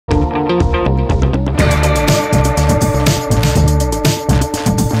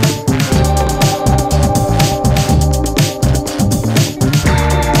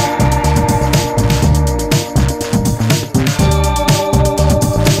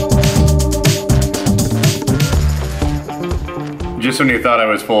Just when you thought I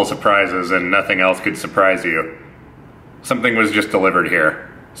was full of surprises and nothing else could surprise you, something was just delivered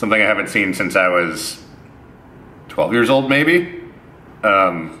here. Something I haven't seen since I was 12 years old, maybe?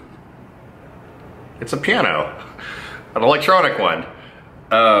 It's a piano. An electronic one.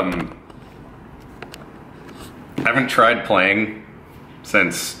 I haven't tried playing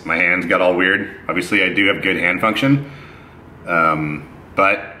since my hands got all weird. Obviously, I do have good hand function.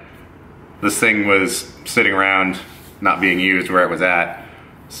 But this thing was sitting around, not being used where it was at.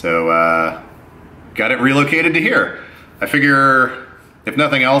 So, got it relocated to here. I figure, if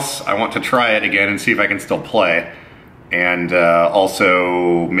nothing else, I want to try it again and see if I can still play. And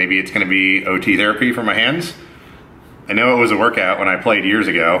also, maybe it's gonna be OT therapy for my hands. I know it was a workout when I played years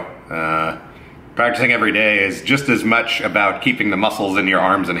ago. Practicing every day is just as much about keeping the muscles in your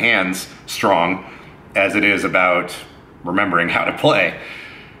arms and hands strong as it is about remembering how to play.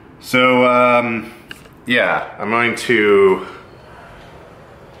 So, yeah, I'm going to...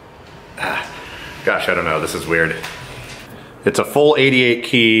 Gosh, I don't know, this is weird. It's a full 88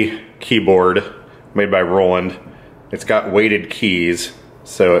 key keyboard made by Roland. It's got weighted keys,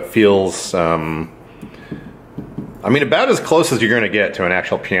 so it feels, I mean, about as close as you're gonna get to an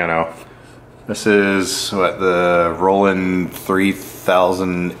actual piano. This is, what, the Roland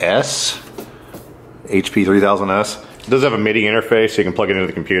 3000S? HP 3000S. It does have a MIDI interface, so you can plug it into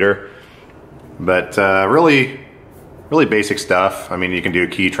the computer. But really basic stuff. I mean, you can do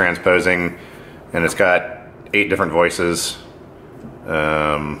key transposing, and it's got 8 different voices.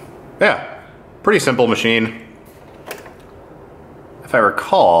 Yeah, pretty simple machine. If I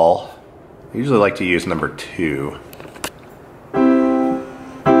recall, I usually like to use number 2.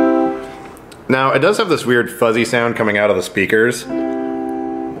 Now, it does have this weird fuzzy sound coming out of the speakers. I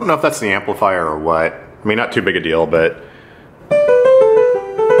don't know if that's the amplifier or what. I mean, not too big a deal, but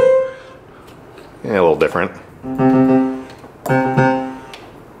yeah, a little different.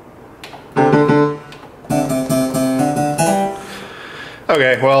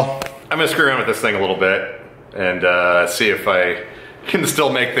 Okay, well, I'm gonna screw around with this thing a little bit and see if I can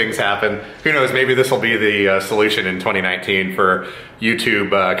still make things happen. Who knows, maybe this will be the solution in 2019 for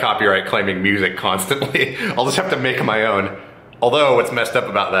YouTube copyright claiming music constantly. I'll just have to make my own. Although what's messed up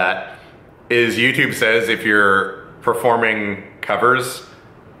about that is YouTube says if you're performing covers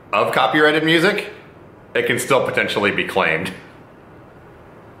of copyrighted music, it can still potentially be claimed.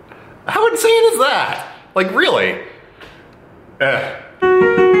 How insane is that? Like, really?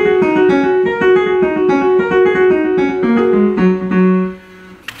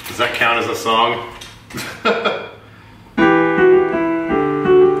 Does that count as a song?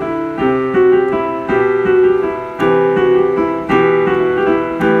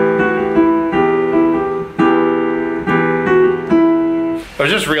 I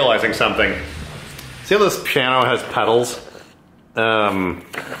was just realizing something. See how this piano has pedals?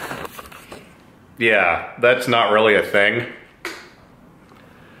 Yeah, that's not really a thing.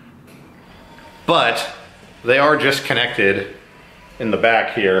 But they are just connected in the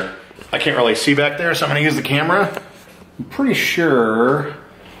back here. I can't really see back there, so I'm gonna use the camera. I'm pretty sure,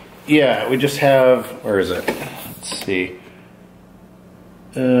 yeah, we just have, where is it? Let's see.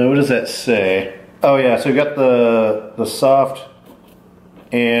 What does that say? Oh yeah, so we got the soft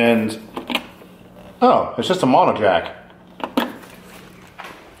and, oh, it's just a mono jack.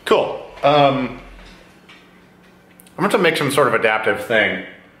 Cool. I'm going to make some sort of adaptive thing.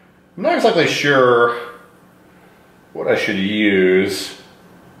 I'm not exactly sure what I should use. I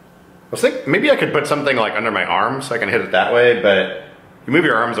was thinking maybe I could put something like under my arm so I can hit it that way, but you move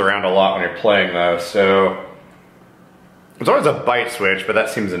your arms around a lot when you're playing though, so there's always a bite switch, but that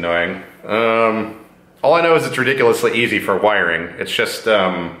seems annoying. All I know is it's ridiculously easy for wiring. It's just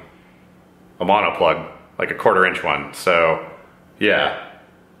a mono plug, like a 1/4 inch one. So yeah,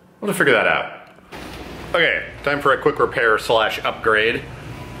 we'll have to figure that out. Okay, time for a quick repair / upgrade.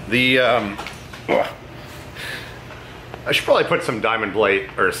 I should probably put some diamond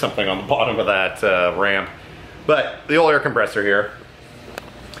plate or something on the bottom of that ramp. But the old air compressor here.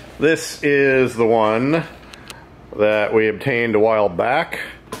 This is the one that we obtained a while back.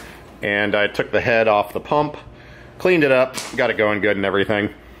 And I took the head off the pump, cleaned it up, got it going good and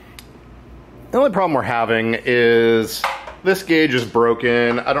everything. The only problem we're having is this gauge is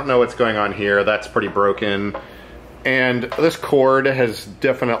broken. I don't know what's going on here. That's pretty broken. And this cord has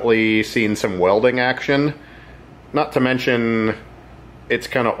definitely seen some welding action. Not to mention, it's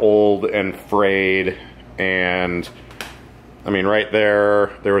kind of old and frayed. And I mean, right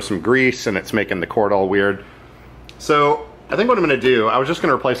there was some grease and it's making the cord all weird. So I think what I'm gonna do, I was just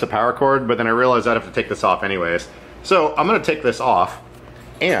gonna replace the power cord, but then I realized I'd have to take this off anyways. So I'm gonna take this off,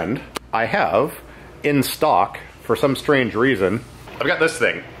 and I have in stock, for some strange reason, I've got this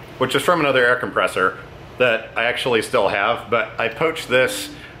thing, which is from another air compressor that I actually still have, but I poached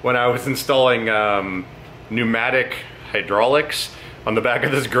this when I was installing pneumatic hydraulics on the back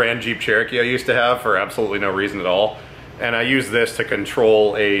of this Grand Jeep Cherokee I used to have for absolutely no reason at all. And I used this to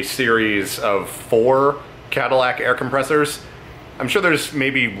control a series of 4 Cadillac air compressors. I'm sure there's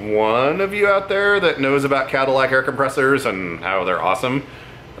maybe one of you out there that knows about Cadillac air compressors and how they're awesome.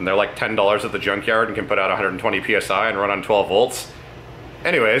 And they're like $10 at the junkyard and can put out 120 PSI and run on 12 volts.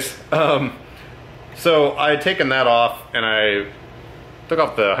 Anyways, so I had taken that off and I took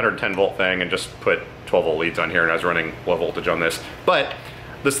off the 110 volt thing and just put 12 volt leads on here, and I was running low voltage on this. But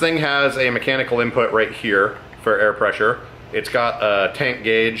this thing has a mechanical input right here for air pressure. It's got a tank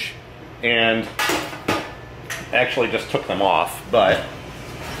gauge, and I actually just took them off, but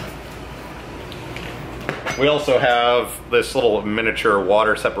we also have this little miniature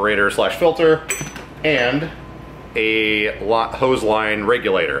water separator slash filter and a hose line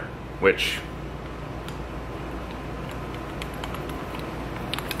regulator, which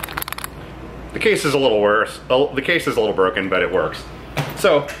the case is a little worse. The case is a little broken, but it works.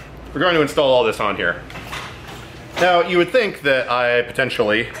 So we're going to install all this on here. Now, you would think that I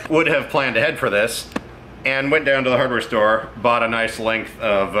potentially would have planned ahead for this and went down to the hardware store, bought a nice length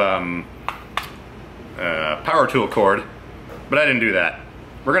of power tool cord, but I didn't do that.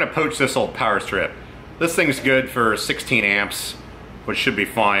 We're gonna poach this old power strip. This thing's good for 16 amps, which should be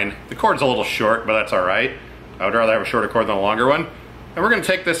fine. The cord's a little short, but that's all right. I would rather have a shorter cord than a longer one. And we're gonna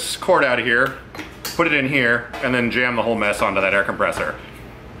take this cord out of here, put it in here, and then jam the whole mess onto that air compressor,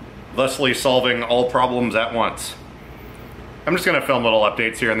 thusly solving all problems at once. I'm just gonna film little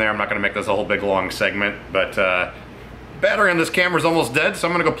updates here and there. I'm not gonna make this a whole big long segment, but battery on this camera's almost dead, so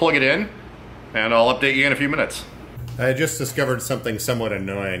I'm gonna go plug it in, and I'll update you in a few minutes. I just discovered something somewhat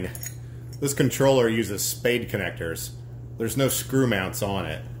annoying. This controller uses spade connectors. There's no screw mounts on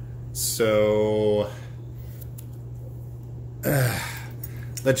it. So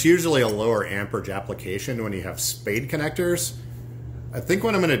that's usually a lower amperage application when you have spade connectors. I think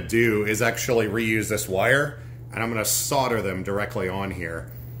what I'm gonna do is actually reuse this wire, and I'm gonna solder them directly on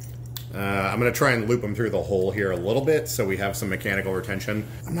here. I'm gonna try and loop them through the hole here a little bit so we have some mechanical retention.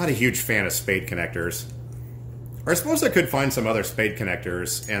 I'm not a huge fan of spade connectors. Or I suppose I could find some other spade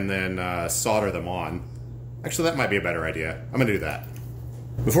connectors and then solder them on. Actually, that might be a better idea. I'm gonna do that.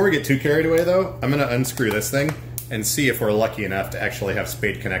 Before we get too carried away though, I'm gonna unscrew this thing and see if we're lucky enough to actually have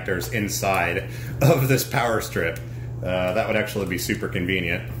spade connectors inside of this power strip. That would actually be super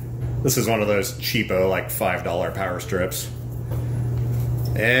convenient. This is one of those cheapo, like $5 power strips.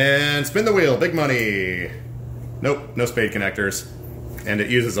 And spin the wheel, big money. Nope, no spade connectors. And it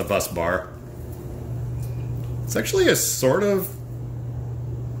uses a bus bar. It's actually a sort of,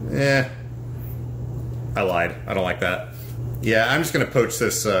 I lied, I don't like that. Yeah, I'm just gonna poach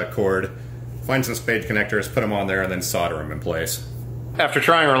this cord, find some spade connectors, put them on there, and then solder them in place. After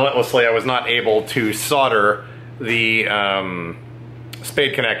trying relentlessly, I was not able to solder the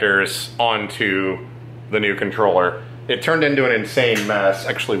spade connectors onto the new controller. It turned into an insane mess.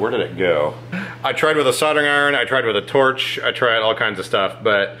 Actually, where did it go? I tried with a soldering iron, I tried with a torch, I tried all kinds of stuff,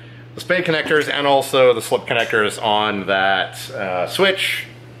 but the spade connectors and also the slip connectors on that switch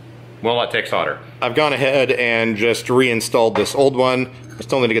will not take solder. I've gone ahead and just reinstalled this old one. I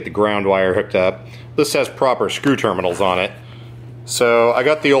still need to get the ground wire hooked up. This has proper screw terminals on it. So I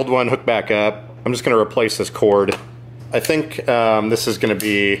got the old one hooked back up. I'm just gonna replace this cord. I think this is gonna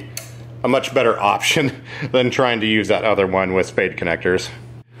be a much better option than trying to use that other one with spade connectors.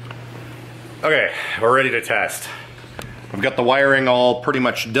 Okay, we're ready to test. I've got the wiring all pretty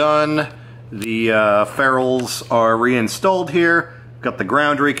much done. The ferrules are reinstalled here. Got the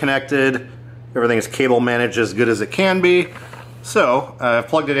ground reconnected. Everything is cable managed as good as it can be. So I've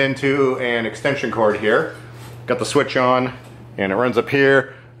plugged it into an extension cord here. Got the switch on and it runs up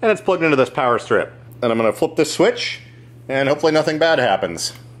here and it's plugged into this power strip. And I'm gonna flip this switch and hopefully nothing bad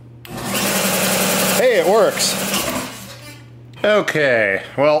happens. Hey, it works. Okay,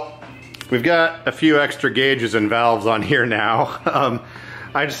 well, we've got a few extra gauges and valves on here now.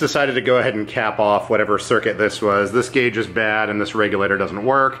 I just decided to go ahead and cap off whatever circuit this was. This gauge is bad and this regulator doesn't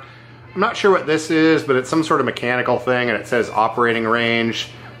work. I'm not sure what this is, but it's some sort of mechanical thing and it says operating range.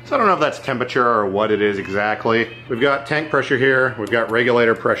 So I don't know if that's temperature or what it is exactly. We've got tank pressure here, we've got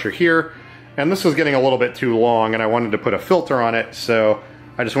regulator pressure here, and this was getting a little bit too long and I wanted to put a filter on it, so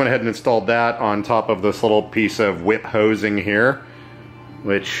I just went ahead and installed that on top of this little piece of whip hosing here,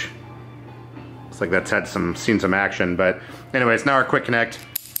 which looks like that's had seen some action. But anyways, now our quick connect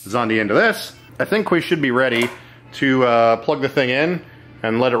is on the end of this. I think we should be ready to plug the thing in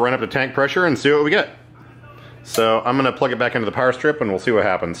and let it run up to tank pressure and see what we get. So I'm gonna plug it back into the power strip and we'll see what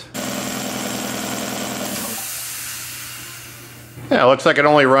happens. Yeah, it looks like it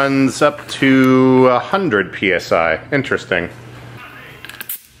only runs up to 100 PSI. Interesting.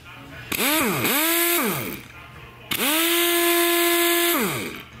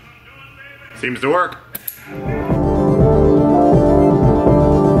 Seems to work.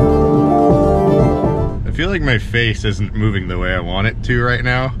 I feel like my face isn't moving the way I want it to right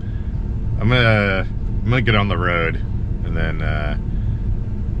now. I'm gonna get on the road and then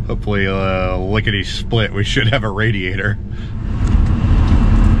hopefully lickety split we should have a radiator.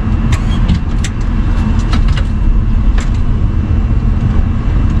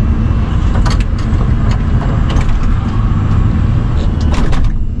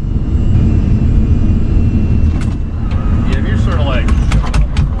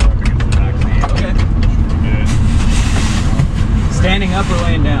 Standing up or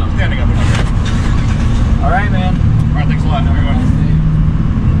laying down? Standing up. Okay. All right, man. All right, thanks a lot.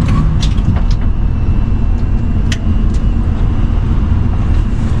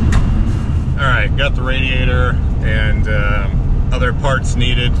 All right, got the radiator and other parts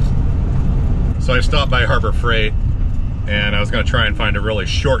needed. So I stopped by Harbor Freight and I was gonna try and find a really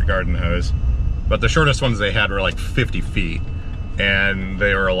short garden hose, but the shortest ones they had were like 50 feet and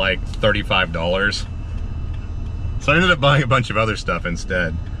they were like $35. So I ended up buying a bunch of other stuff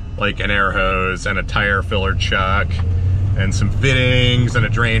instead, like an air hose and a tire filler chuck and some fittings and a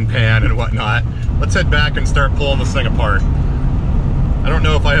drain pan and whatnot. Let's head back and start pulling this thing apart. I don't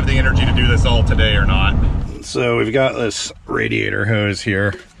know if I have the energy to do this all today or not. So we've got this radiator hose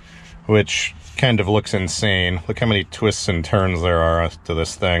here, which kind of looks insane. Look how many twists and turns there are to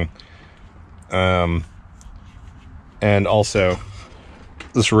this thing. And also,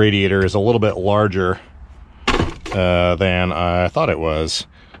 this radiator is a little bit larger than I thought it was.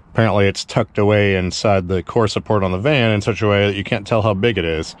 Apparently it's tucked away inside the core support on the van in such a way that you can't tell how big it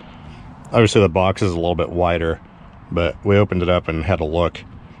is. Obviously the box is a little bit wider, but we opened it up and had a look,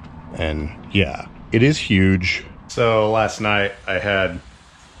 and yeah, it is huge. So last night I had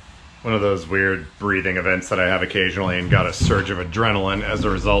one of those weird breathing events that I have occasionally and got a surge of adrenaline as a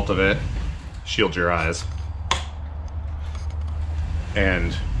result of it. Shield your eyes.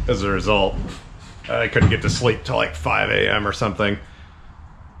 And as a result, I couldn't get to sleep till like 5 a.m. or something.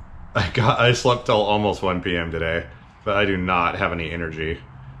 I slept till almost 1 p.m. today, but I do not have any energy.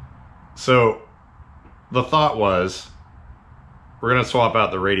 So the thought was, we're gonna swap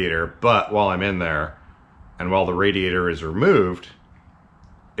out the radiator, but while I'm in there, and while the radiator is removed,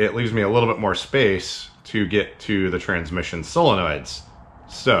 it leaves me a little bit more space to get to the transmission solenoids.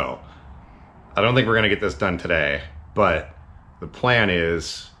 So I don't think we're gonna get this done today, but the plan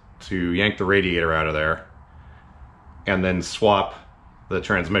is to yank the radiator out of there and then swap the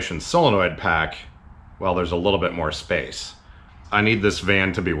transmission solenoid pack while there's a little bit more space. I need this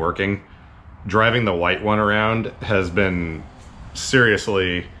van to be working. Driving the white one around has been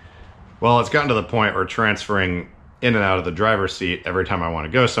seriously, well, it's gotten to the point where transferring in and out of the driver's seat every time I want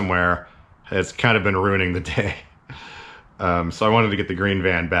to go somewhere has kind of been ruining the day. So I wanted to get the green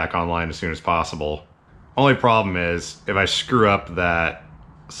van back online as soon as possible. Only problem is, if I screw up that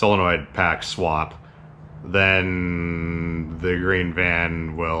solenoid pack swap, then the green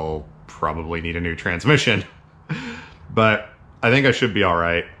van will probably need a new transmission. But I think I should be all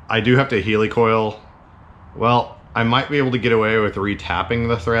right. I do have to helicoil. Well, I might be able to get away with retapping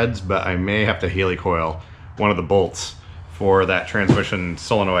the threads, but I may have to helicoil one of the bolts for that transmission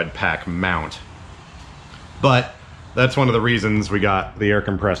solenoid pack mount. But that's one of the reasons we got the air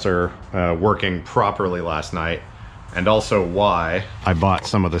compressor working properly last night, and also why I bought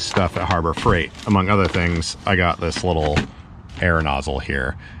some of this stuff at Harbor Freight. Among other things, I got this little air nozzle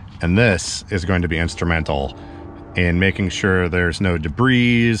here, and this is going to be instrumental in making sure there's no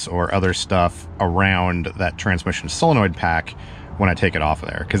debris or other stuff around that transmission solenoid pack when I take it off of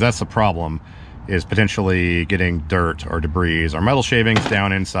there, because that's the problem, is potentially getting dirt or debris or metal shavings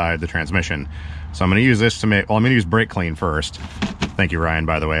down inside the transmission. So I'm going to use this to make, well, I'm going to use brake clean first. Thank you, Ryan,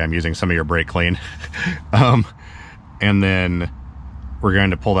 by the way. I'm using some of your brake clean. And then we're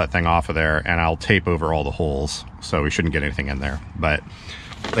going to pull that thing off of there, and I'll tape over all the holes, so we shouldn't get anything in there. But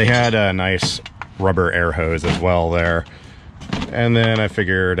they had a nice rubber air hose as well there. And then I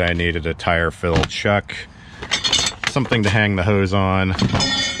figured I needed a tire fill chuck, something to hang the hose on,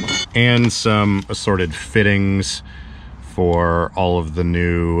 and some assorted fittings for all of the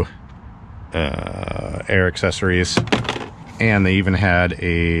new air accessories. And they even had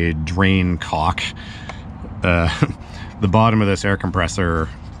a drain cock. The bottom of this air compressor,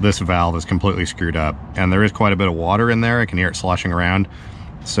 this valve is completely screwed up, and there is quite a bit of water in there. I can hear it sloshing around.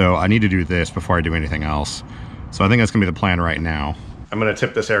 So I need to do this before I do anything else. So I think that's gonna be the plan right now. I'm gonna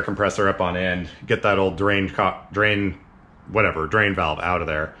tip this air compressor up on end, get that old drain valve out of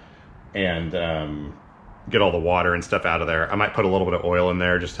there, and get all the water and stuff out of there. I might put a little bit of oil in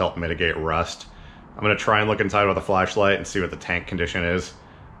there just to help mitigate rust. I'm gonna try and look inside with a flashlight and see what the tank condition is.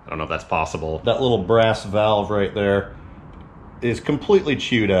 I don't know if that's possible. That little brass valve right there is completely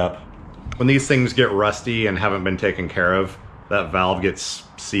chewed up. When these things get rusty and haven't been taken care of, that valve gets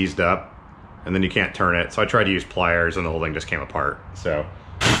seized up and then you can't turn it. So I tried to use pliers and the whole thing just came apart. So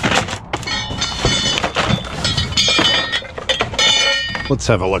let's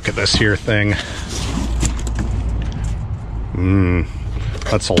have a look at this here thing.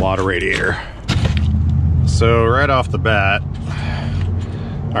 That's a lot of radiator. So right off the bat,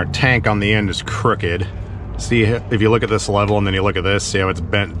 our tank on the end is crooked. See, if you look at this level and then you look at this, see how it's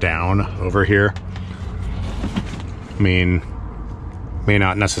bent down over here? I mean, may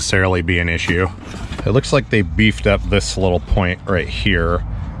not necessarily be an issue. It looks like they beefed up this little point right here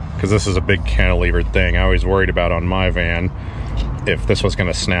because this is a big cantilevered thing. I was worried about on my van if this was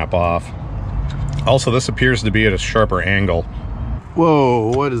gonna snap off. Also, this appears to be at a sharper angle.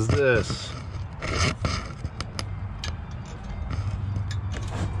 Whoa, what is this?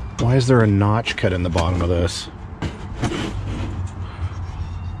 Why is there a notch cut in the bottom of this?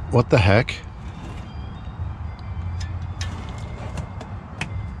 What the heck?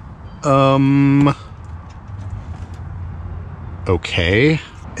 Okay.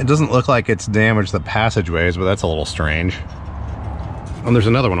 It doesn't look like it's damaged the passageways, but that's a little strange. Oh, there's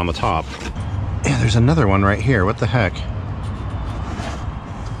another one on the top. Yeah, there's another one right here. What the heck?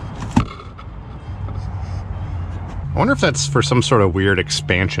 I wonder if that's for some sort of weird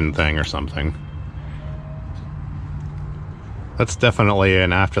expansion thing or something. That's definitely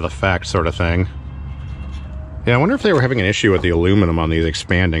an after the fact sort of thing. Yeah, I wonder if they were having an issue with the aluminum on these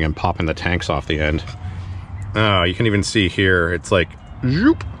expanding and popping the tanks off the end. Oh, you can even see here, it's like,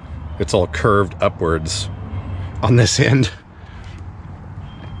 zoop, it's all curved upwards on this end.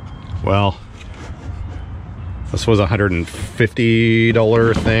 Well, this was a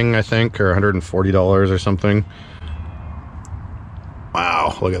 $150 thing, I think, or $140 or something.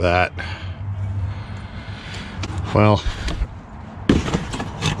 Wow, look at that. Well,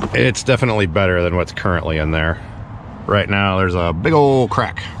 it's definitely better than what's currently in there. Right now, there's a big old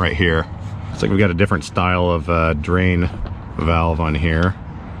crack right here. Looks like we've got a different style of drain valve on here.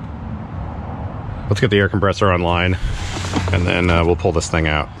 Let's get the air compressor online, and then we'll pull this thing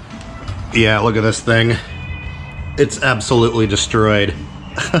out. Yeah, look at this thing. It's absolutely destroyed.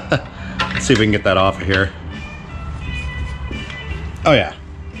 Let's see if we can get that off of here. Oh yeah,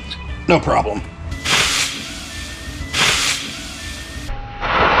 no problem.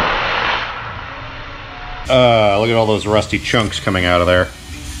 Look at all those rusty chunks coming out of there.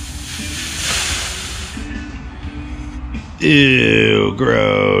 Ew,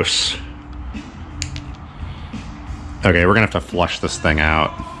 gross. Okay, we're gonna have to flush this thing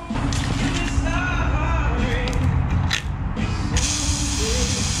out.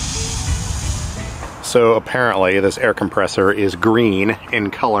 So apparently this air compressor is green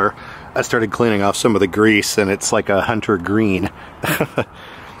in color. I started cleaning off some of the grease and it's like a hunter green.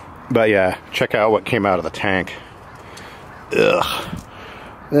 But yeah, check out what came out of the tank. Ugh,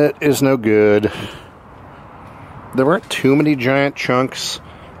 that is no good. There weren't too many giant chunks,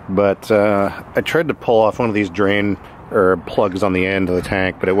 but I tried to pull off one of these drain or plugs on the end of the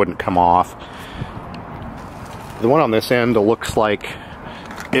tank, but it wouldn't come off. The one on this end looks like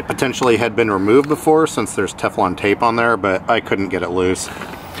it potentially had been removed before since there's Teflon tape on there, but I couldn't get it loose.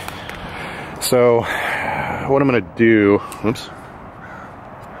 So what I'm gonna do, oops.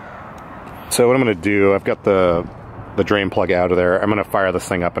 So what I'm gonna do, I've got the drain plug out of there. I'm gonna fire this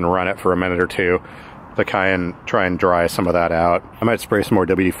thing up and run it for a minute or two to try and dry some of that out. I might spray some more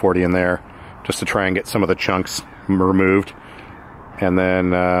WD-40 in there just to try and get some of the chunks removed. And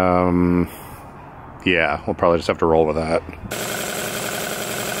then, yeah, we'll probably just have to roll with that.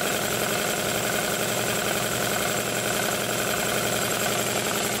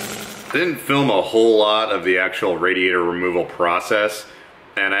 I didn't film a whole lot of the actual radiator removal process,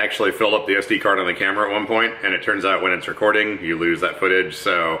 and I actually filled up the SD card on the camera at one point, and it turns out when it's recording, you lose that footage.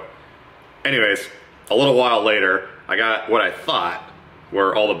 So anyways, a little while later, I got what I thought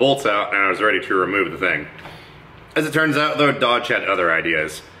were all the bolts out, and I was ready to remove the thing. As it turns out, though, Dodge had other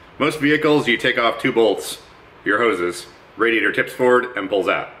ideas. Most vehicles, you take off 2 bolts, your hoses, radiator tips forward and pulls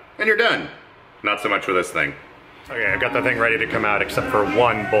out, and you're done. Not so much with this thing. Okay, I've got the thing ready to come out except for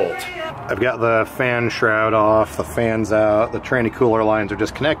 1 bolt. I've got the fan shroud off, the fan's out, the tranny cooler lines are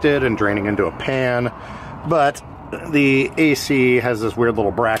disconnected and draining into a pan, but the AC has this weird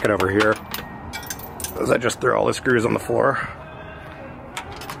little bracket over here as I just threw all the screws on the floor.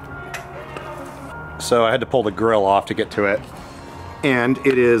 So I had to pull the grill off to get to it. And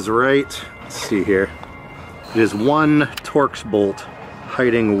it is right, let's see here. It is one Torx bolt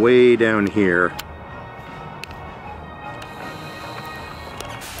hiding way down here.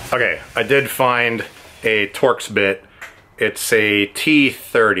 Okay, I did find a Torx bit. It's a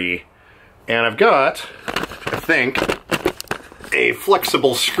T30. And I've got, I think, a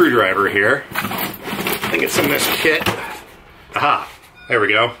flexible screwdriver here. I think it's in this kit. Aha, there we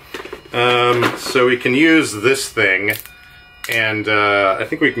go. So we can use this thing, and I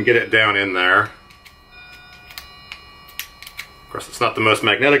think we can get it down in there. Of course, it's not the most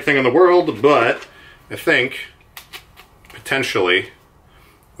magnetic thing in the world, but I think, potentially,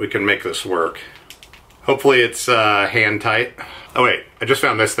 we can make this work. Hopefully it's hand tight. Oh wait, I just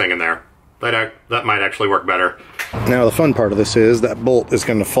found this thing in there. That might actually work better. Now the fun part of this is that bolt is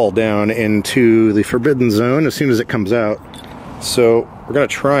going to fall down into the forbidden zone as soon as it comes out. So we're going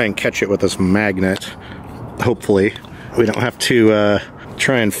to try and catch it with this magnet. Hopefully we don't have to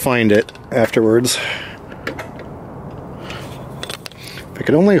try and find it afterwards. If I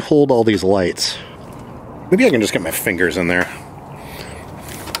could only hold all these lights. Maybe I can just get my fingers in there.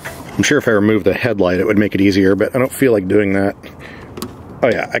 I'm sure if I remove the headlight it would make it easier, but I don't feel like doing that. Oh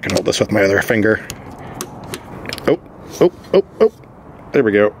yeah, I can hold this with my other finger. Oh. There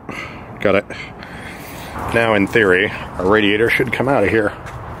we go. Got it. Now, in theory, our radiator should come out of here.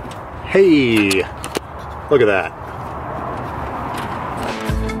 Hey! Look at that.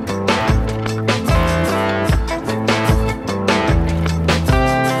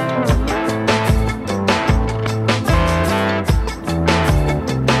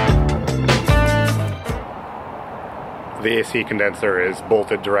 The AC condenser is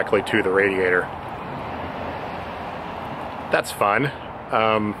bolted directly to the radiator. That's fun.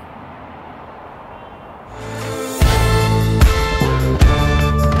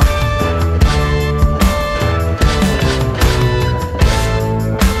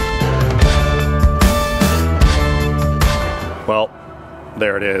 Well,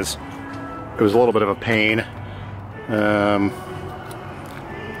 there it is. It was a little bit of a pain.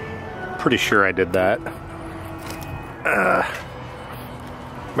 Pretty sure I did that.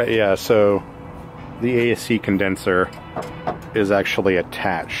 But yeah, so the AC condenser is actually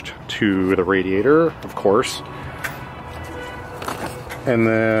attached to the radiator, of course. And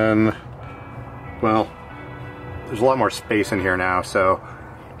then, well, there's a lot more space in here now, so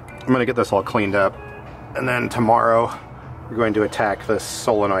I'm gonna get this all cleaned up. And then tomorrow, we're going to attack this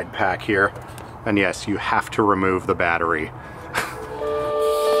solenoid pack here. And yes, you have to remove the battery.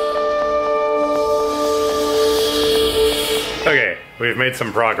 Okay, we've made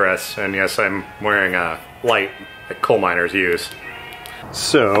some progress, and yes, I'm wearing a light that coal miners use.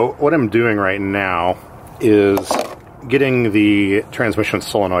 So, what I'm doing right now is getting the transmission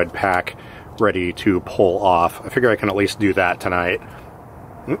solenoid pack ready to pull off. I figure I can at least do that tonight.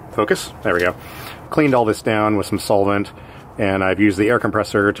 Focus, there we go. Cleaned all this down with some solvent, and I've used the air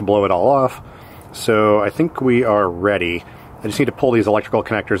compressor to blow it all off. So I think we are ready. I just need to pull these electrical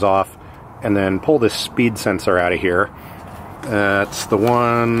connectors off, and then pull this speed sensor out of here. That's the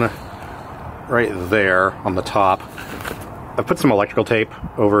one right there on the top. I've put some electrical tape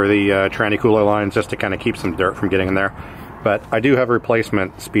over the tranny cooler lines just to kind of keep some dirt from getting in there. But I do have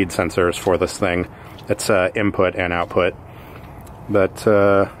replacement speed sensors for this thing. It's input and output. But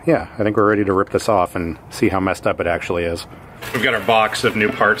yeah, I think we're ready to rip this off and see how messed up it actually is. We've got our box of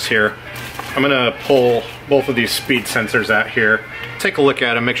new parts here. I'm gonna pull both of these speed sensors out here, take a look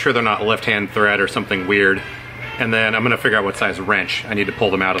at them, make sure they're not left-hand thread or something weird. And then I'm gonna figure out what size wrench I need to pull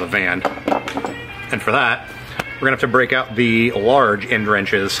them out of the van. And for that, we're gonna have to break out the large end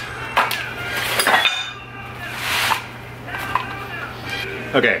wrenches.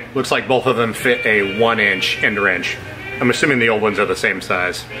 Okay, looks like both of them fit a 1-inch end wrench. I'm assuming the old ones are the same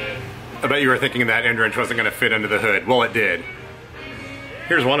size. I bet you were thinking that end wrench wasn't gonna fit under the hood. Well, it did.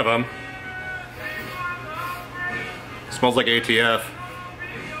 Here's one of them. Smells like ATF.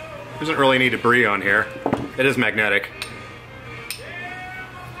 Doesn't really need debris on here. It is magnetic.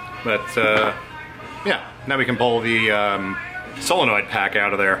 But yeah, now we can pull the solenoid pack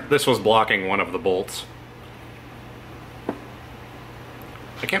out of there. This was blocking one of the bolts.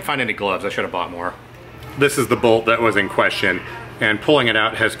 I can't find any gloves. I should have bought more. This is the bolt that was in question, and pulling it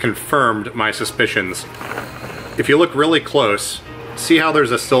out has confirmed my suspicions. If you look really close, see how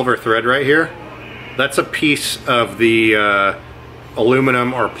there's a silver thread right here? That's a piece of the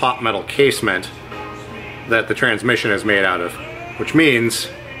aluminum or pot metal casement that the transmission is made out of, which means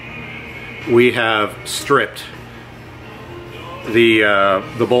we have stripped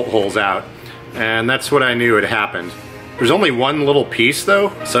the bolt holes out. and that's what I knew had happened. There's only one little piece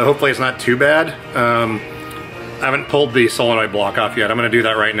though, so hopefully it's not too bad. I haven't pulled the solenoid block off yet. I'm gonna do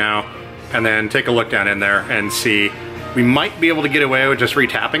that right now, and then take a look down in there and see. We might be able to get away with just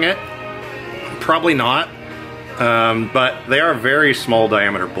retapping it. Probably not, but they are very small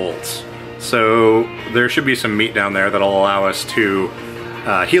diameter bolts. So there should be some meat down there that'll allow us to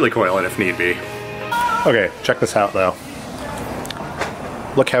helicoil it if need be. Okay, check this out though.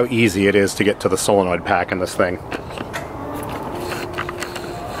 Look how easy it is to get to the solenoid pack in this thing.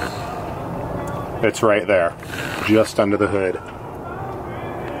 It's right there, just under the hood.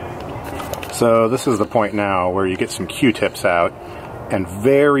 So this is the point now where you get some Q-tips out and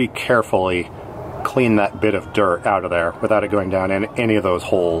very carefully clean that bit of dirt out of there without it going down in any of those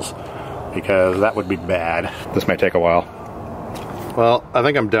holes, because that would be bad. This may take a while. Well, I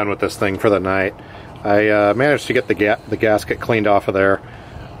think I'm done with this thing for the night. I managed to get the gasket cleaned off of there.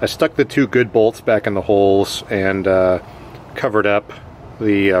 I stuck the two good bolts back in the holes and covered up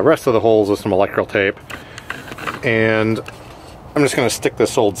the rest of the holes with some electrical tape. And I'm just going to stick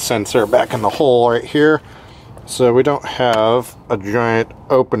this old sensor back in the hole right here so we don't have a giant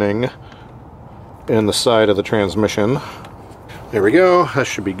opening in the side of the transmission. There we go, that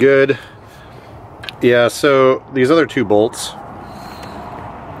should be good. Yeah, so these other two bolts,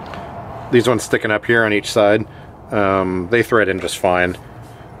 these ones sticking up here on each side, they thread in just fine.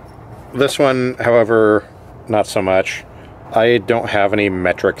 This one, however, not so much. I don't have any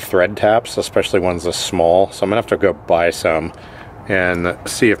metric thread taps, especially ones this small, so I'm gonna have to go buy some and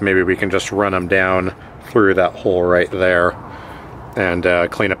see if maybe we can just run them down through that hole right there and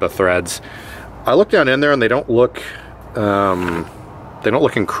clean up the threads. I look down in there and they don't look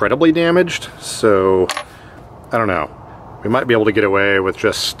incredibly damaged, so I don't know. We might be able to get away with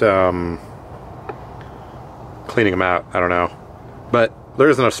just cleaning them out. I don't know, but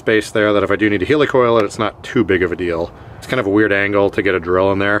there's enough space there that if I do need to helicoil it, it's not too big of a deal. It's kind of a weird angle to get a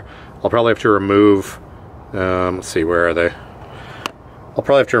drill in there. I'll probably have to remove, let's see, where are they? I'll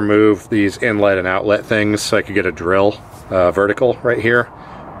probably have to remove these inlet and outlet things so I could get a drill vertical right here.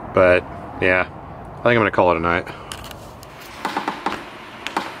 But yeah, I think I'm gonna call it a night.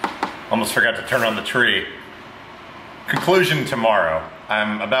 Almost forgot to turn on the tree. Conclusion tomorrow.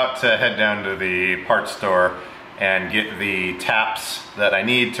 I'm about to head down to the parts store and get the taps that I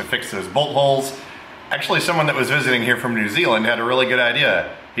need to fix those bolt holes. Actually, someone that was visiting here from New Zealand had a really good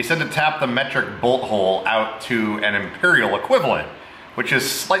idea. He said to tap the metric bolt hole out to an imperial equivalent, which is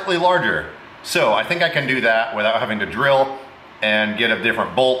slightly larger. So I think I can do that without having to drill and get a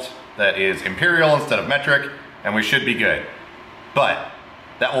different bolt that is imperial instead of metric, and we should be good. But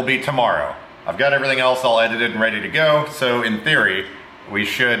that will be tomorrow. I've got everything else all edited and ready to go, so in theory, we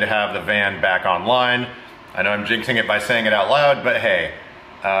should have the van back online. I know I'm jinxing it by saying it out loud, but hey,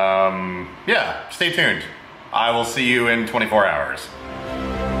 yeah, stay tuned. I will see you in 24 hours.